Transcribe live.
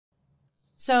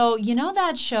So, you know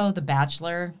that show, The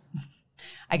Bachelor?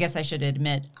 I guess I should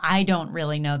admit, I don't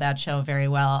really know that show very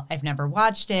well. I've never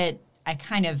watched it. I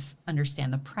kind of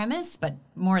understand the premise, but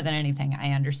more than anything,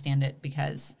 I understand it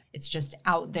because it's just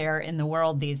out there in the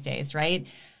world these days, right?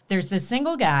 There's this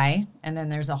single guy, and then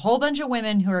there's a whole bunch of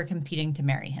women who are competing to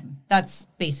marry him. That's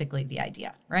basically the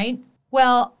idea, right?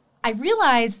 Well, I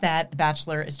realize that The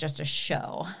Bachelor is just a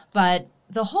show, but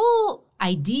the whole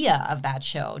idea of that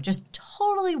show just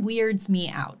totally weirds me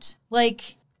out.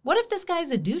 Like, what if this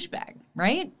guy's a douchebag,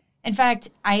 right? In fact,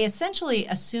 I essentially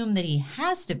assume that he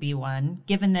has to be one,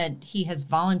 given that he has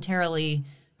voluntarily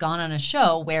gone on a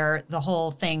show where the whole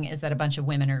thing is that a bunch of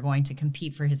women are going to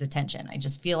compete for his attention. I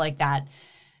just feel like that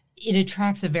it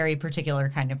attracts a very particular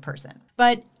kind of person.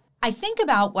 But I think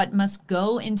about what must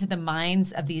go into the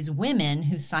minds of these women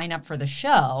who sign up for the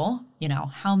show. You know,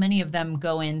 how many of them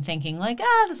go in thinking like,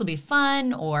 this will be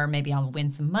fun, or maybe I'll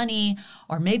win some money,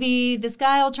 or maybe this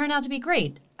guy will turn out to be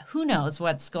great. Who knows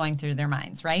what's going through their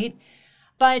minds, right?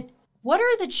 But what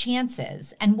are the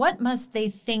chances, and what must they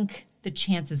think the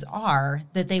chances are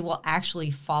that they will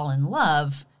actually fall in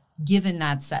love given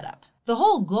that setup? The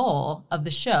whole goal of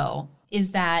the show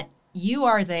is that you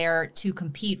are there to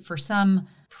compete for some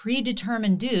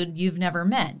predetermined dude you've never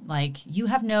met. Like, you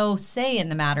have no say in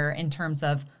the matter in terms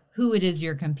of who it is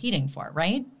you're competing for,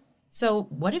 right? So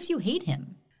what if you hate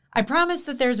him? I promise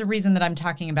that there's a reason that I'm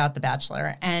talking about The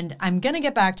Bachelor, and I'm going to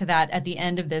get back to that at the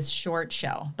end of this short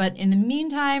show. But in the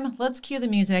meantime, let's cue the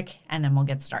music, and then we'll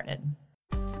get started.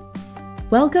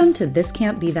 Welcome to This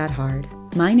Can't Be That Hard.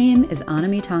 My name is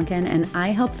Anami Tonkin, and I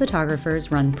help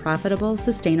photographers run profitable,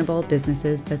 sustainable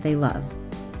businesses that they love.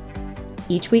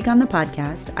 Each week on the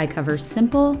podcast, I cover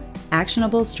simple,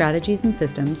 actionable strategies and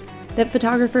systems that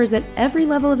photographers at every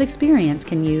level of experience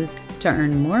can use to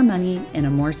earn more money in a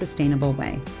more sustainable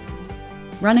way.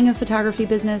 Running a photography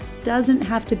business doesn't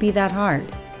have to be that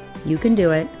hard. You can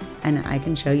do it, and I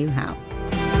can show you how.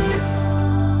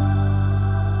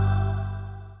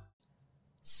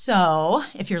 So,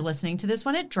 if you're listening to this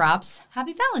when it drops,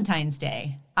 happy Valentine's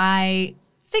Day. I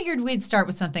figured we'd start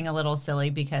with something a little silly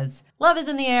because love is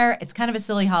in the air. It's kind of a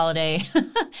silly holiday.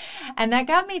 And that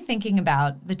got me thinking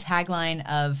about the tagline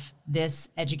of this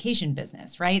education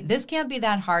business, right? This Can't Be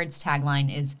That Hard's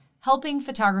tagline is helping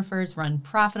photographers run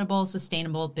profitable,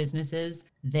 sustainable businesses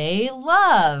they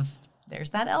love.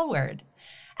 There's that L word.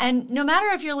 And no matter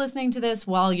if you're listening to this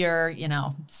while you're,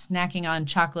 snacking on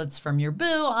chocolates from your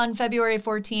boo on February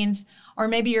 14th, or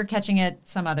maybe you're catching it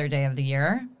some other day of the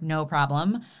year, no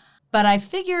problem. But I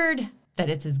figured that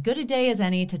it's as good a day as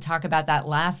any to talk about that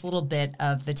last little bit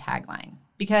of the tagline.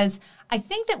 Because I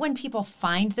think that when people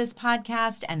find this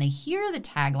podcast and they hear the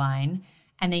tagline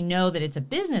and they know that it's a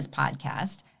business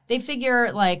podcast, they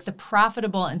figure like the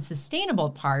profitable and sustainable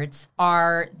parts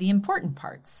are the important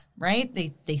parts, right?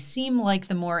 They seem like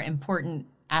the more important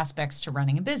aspects to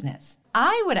running a business.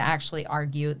 I would actually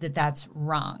argue that that's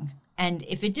wrong. And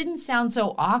if it didn't sound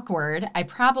so awkward, I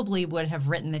probably would have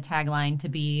written the tagline to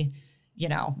be,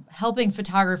 helping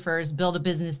photographers build a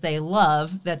business they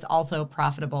love that's also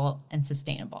profitable and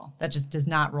sustainable. That just does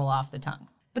not roll off the tongue.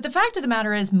 But the fact of the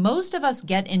matter is most of us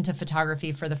get into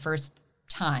photography for the first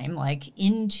time, like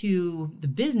into the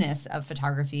business of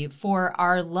photography for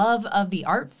our love of the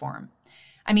art form.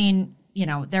 I mean,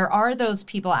 there are those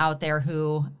people out there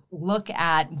who look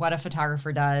at what a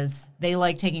photographer does. They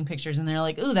like taking pictures and they're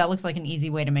like, ooh, that looks like an easy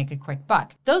way to make a quick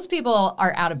buck. Those people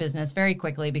are out of business very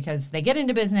quickly because they get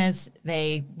into business,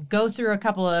 they go through a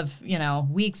couple of,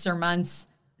 weeks or months,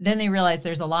 then they realize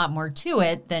there's a lot more to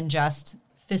it than just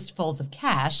fistfuls of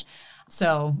cash.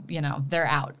 So, they're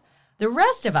out. The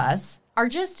rest of us are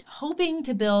just hoping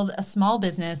to build a small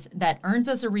business that earns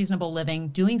us a reasonable living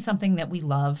doing something that we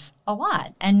love a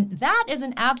lot. And that is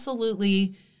an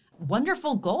absolutely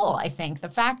wonderful goal, I think. The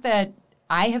fact that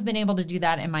I have been able to do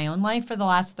that in my own life for the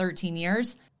last 13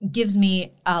 years gives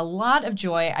me a lot of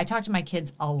joy. I talk to my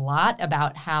kids a lot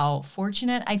about how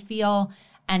fortunate I feel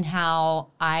and how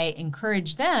I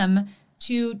encourage them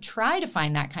to try to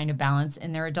find that kind of balance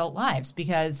in their adult lives,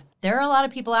 because there are a lot of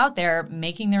people out there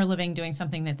making their living doing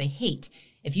something that they hate.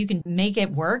 If you can make it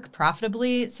work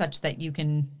profitably such that you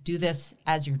can do this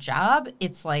as your job,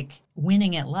 it's like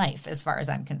winning at life as far as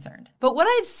I'm concerned. But what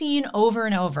I've seen over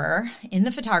and over in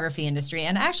the photography industry,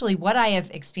 and actually what I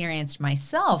have experienced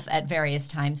myself at various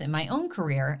times in my own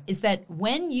career, is that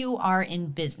when you are in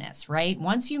business, right,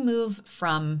 once you move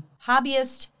from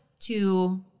hobbyist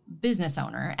to business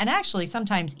owner, and actually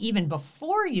sometimes even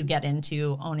before you get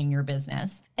into owning your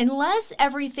business, unless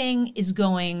everything is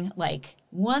going like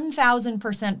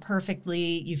 1000% perfectly,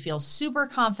 you feel super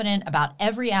confident about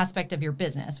every aspect of your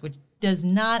business, which does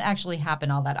not actually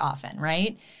happen all that often,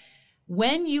 right?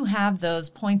 When you have those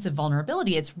points of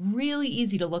vulnerability, it's really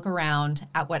easy to look around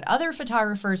at what other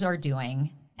photographers are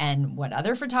doing and what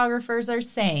other photographers are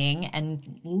saying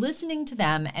and listening to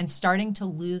them and starting to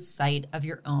lose sight of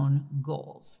your own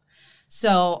goals.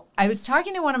 So I was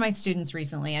talking to one of my students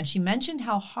recently, and she mentioned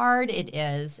how hard it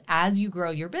is as you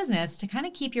grow your business to kind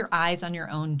of keep your eyes on your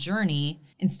own journey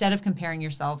instead of comparing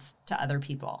yourself to other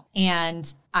people.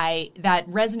 And that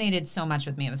resonated so much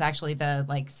with me. It was actually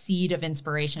the seed of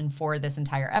inspiration for this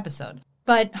entire episode.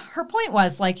 But her point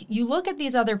was you look at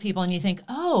these other people and you think,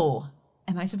 oh,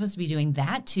 am I supposed to be doing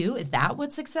that too? Is that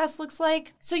what success looks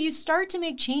like? So you start to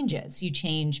make changes. You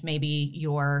change maybe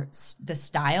the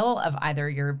style of either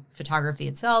your photography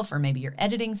itself or maybe your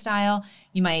editing style.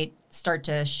 You might start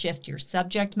to shift your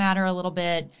subject matter a little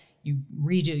bit. You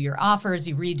redo your offers,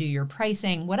 you redo your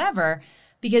pricing, whatever,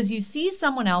 because you see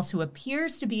someone else who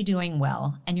appears to be doing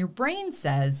well and your brain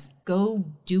says, go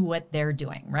do what they're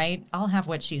doing, right? I'll have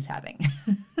what she's having.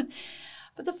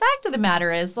 But the fact of the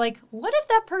matter is, what if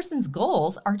that person's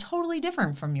goals are totally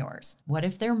different from yours? What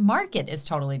if their market is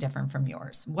totally different from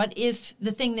yours? What if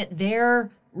the thing that they're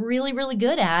really, really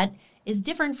good at is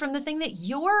different from the thing that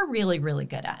you're really, really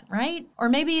good at, right? Or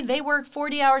maybe they work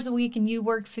 40 hours a week and you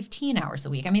work 15 hours a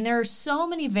week. I mean, there are so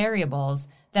many variables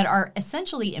that are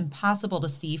essentially impossible to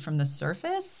see from the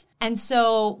surface. And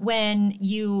so when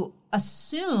you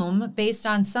assume based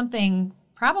on something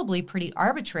probably pretty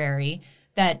arbitrary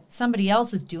that somebody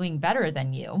else is doing better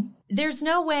than you, there's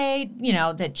no way,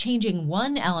 that changing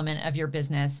one element of your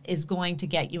business is going to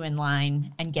get you in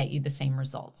line and get you the same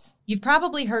results. You've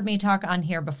probably heard me talk on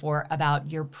here before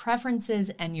about your preferences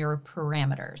and your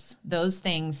parameters, those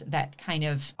things that kind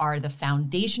of are the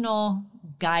foundational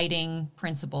guiding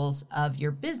principles of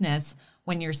your business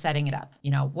when you're setting it up.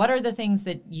 What are the things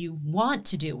that you want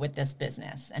to do with this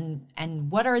business?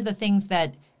 And what are the things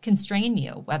that constrain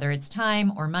you, whether it's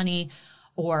time or money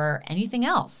or anything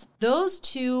else? Those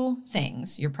two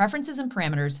things, your preferences and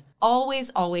parameters,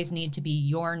 always need to be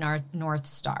your North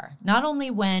Star. Not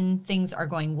only when things are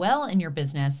going well in your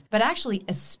business, but actually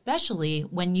especially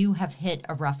when you have hit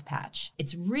a rough patch.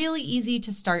 It's really easy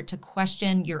to start to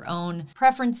question your own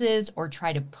preferences or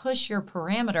try to push your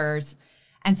parameters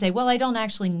and say, well, I don't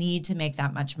actually need to make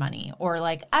that much money. Or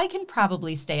I can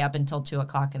probably stay up until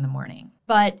 2:00 in the morning.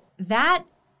 But that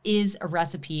is a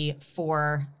recipe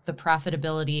for the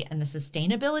profitability and the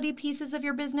sustainability pieces of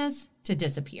your business to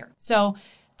disappear. So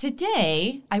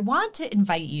today, I want to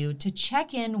invite you to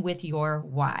check in with your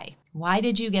why. Why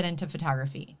did you get into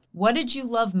photography? What did you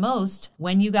love most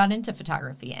when you got into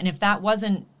photography? And if that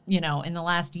wasn't, in the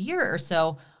last year or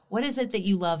so, what is it that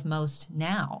you love most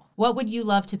now? What would you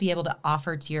love to be able to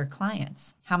offer to your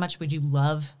clients? How much would you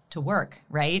love to work,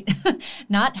 right?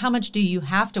 Not how much do you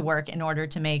have to work in order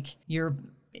to make your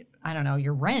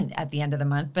rent at the end of the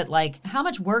month, but how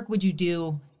much work would you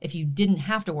do if you didn't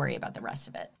have to worry about the rest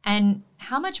of it? And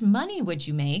how much money would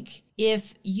you make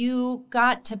if you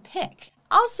got to pick?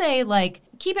 I'll say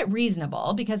keep it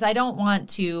reasonable, because I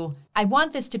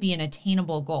want this to be an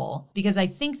attainable goal, because I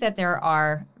think that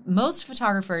most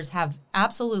photographers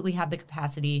absolutely have the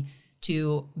capacity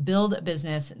to build a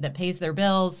business that pays their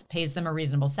bills, pays them a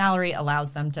reasonable salary,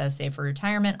 allows them to save for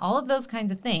retirement, all of those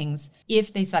kinds of things,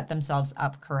 if they set themselves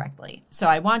up correctly. So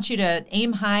I want you to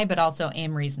aim high, but also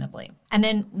aim reasonably. And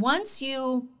then once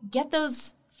you get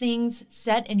those things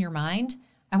set in your mind,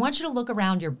 I want you to look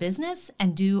around your business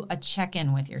and do a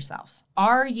check-in with yourself.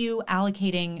 Are you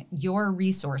allocating your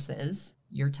resources,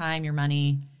 your time, your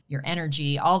money, your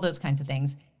energy, all those kinds of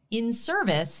things, in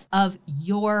service of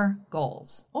your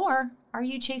goals? Or are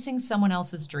you chasing someone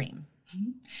else's dream?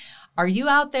 Are you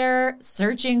out there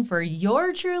searching for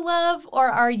your true love, or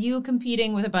are you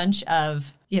competing with a bunch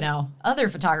of, other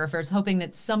photographers, hoping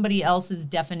that somebody else's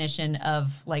definition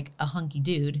of a hunky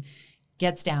dude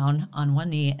gets down on one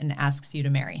knee and asks you to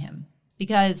marry him?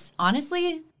 Because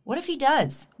honestly, what if he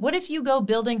does? What if you go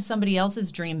building somebody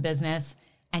else's dream business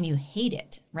and you hate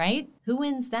it, right? Who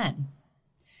wins then?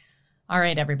 All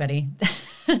right, everybody.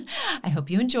 I hope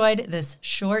you enjoyed this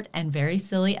short and very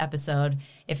silly episode.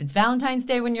 If it's Valentine's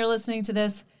Day when you're listening to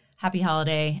this, happy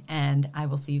holiday, and I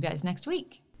will see you guys next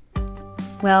week.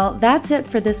 Well, that's it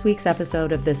for this week's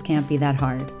episode of This Can't Be That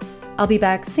Hard. I'll be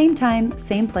back same time,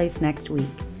 same place next week.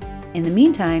 In the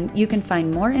meantime, you can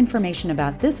find more information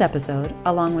about this episode,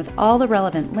 along with all the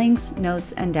relevant links,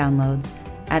 notes, and downloads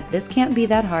at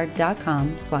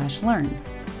thiscan'tbethathard.com/learn.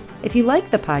 If you like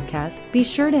the podcast, be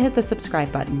sure to hit the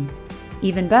subscribe button.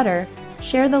 Even better,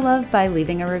 share the love by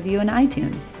leaving a review in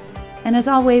iTunes. And as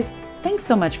always, thanks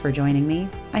so much for joining me.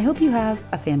 I hope you have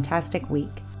a fantastic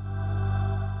week.